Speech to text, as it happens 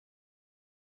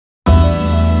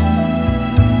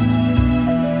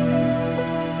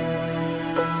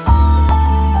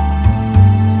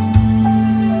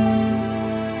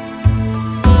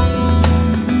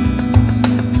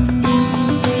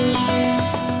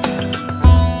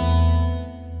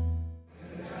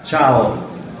Ciao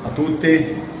a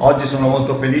tutti, oggi sono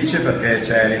molto felice perché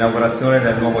c'è l'inaugurazione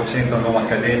del nuovo centro, la nuova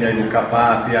Accademia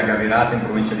IWKA qui a Gavirate in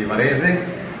provincia di Varese.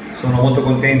 Sono molto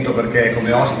contento perché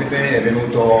come ospite è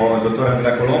venuto il dottor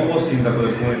Andrea Colombo, Sindaco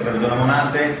del Comune di Travedona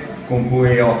Monate, con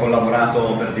cui ho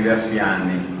collaborato per diversi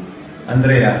anni.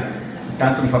 Andrea,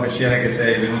 intanto mi fa piacere che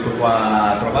sei venuto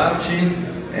qua a trovarci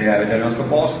e a vedere il nostro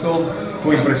posto.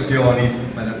 Tue impressioni?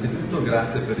 Ma innanzitutto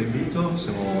grazie per l'invito,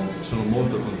 sono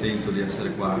molto contento di essere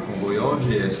qua con voi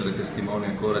oggi e essere testimone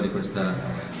ancora di questa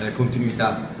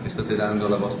continuità che state dando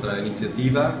alla vostra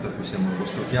iniziativa, per cui siamo al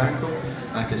vostro fianco,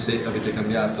 anche se avete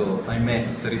cambiato, ahimè,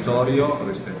 territorio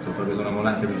rispetto a Travedona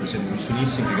Monate, quindi siamo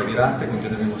vicinissimi a Gavirate,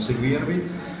 continueremo a seguirvi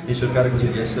e cercare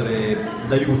così di essere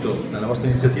d'aiuto nella vostra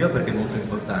iniziativa perché è molto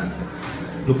importante.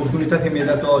 L'opportunità che mi è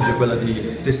data oggi è quella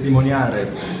di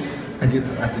testimoniare,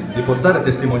 anzi di portare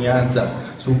testimonianza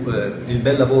sul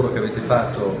bel lavoro che avete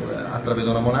fatto a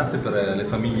Travedona Monate per le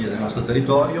famiglie del nostro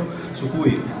territorio, su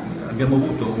cui abbiamo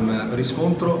avuto un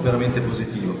riscontro veramente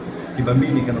positivo. I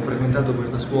bambini che hanno frequentato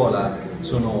questa scuola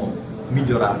sono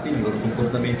migliorati nel loro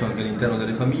comportamento anche all'interno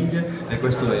delle famiglie e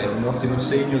questo è un ottimo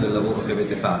segno del lavoro che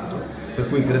avete fatto. Per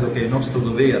cui credo che è nostro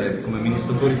dovere come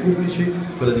amministratori pubblici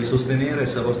quello di sostenere,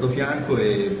 essere a vostro fianco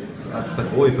e per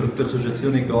voi e per tutte le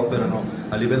associazioni che operano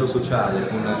a livello sociale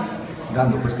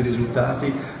dando questi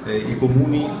risultati, i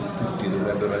comuni tutti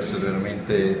dovrebbero essere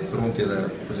veramente pronti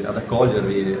ad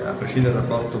accogliervi, a prescindere dal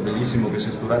rapporto bellissimo che si è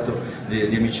instaurato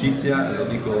di amicizia, lo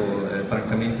dico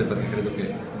francamente perché credo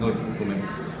che noi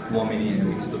come uomini e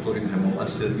amministratori siamo al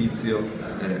servizio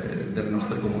delle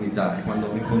nostre comunità e quando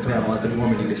incontriamo altri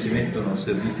uomini che si mettono al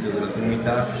servizio della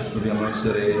comunità dobbiamo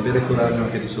avere coraggio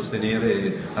anche di sostenere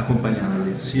e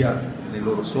accompagnarli sia nei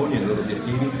loro sogni, nei loro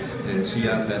obiettivi,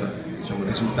 sia per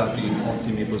risultati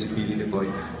ottimi e positivi che poi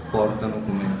portano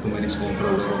come riscontro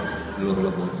al loro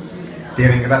lavoro. Ti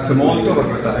ringrazio molto per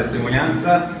questa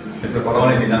testimonianza, le tue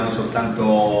parole mi danno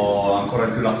soltanto ancora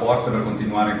di più la forza per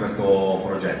continuare in questo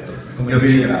progetto. Io vi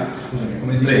ringrazio. Scusami,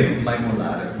 come dicevo, mai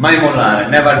mollare. Mai mollare,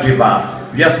 never give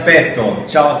up. Vi aspetto,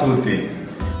 ciao a tutti.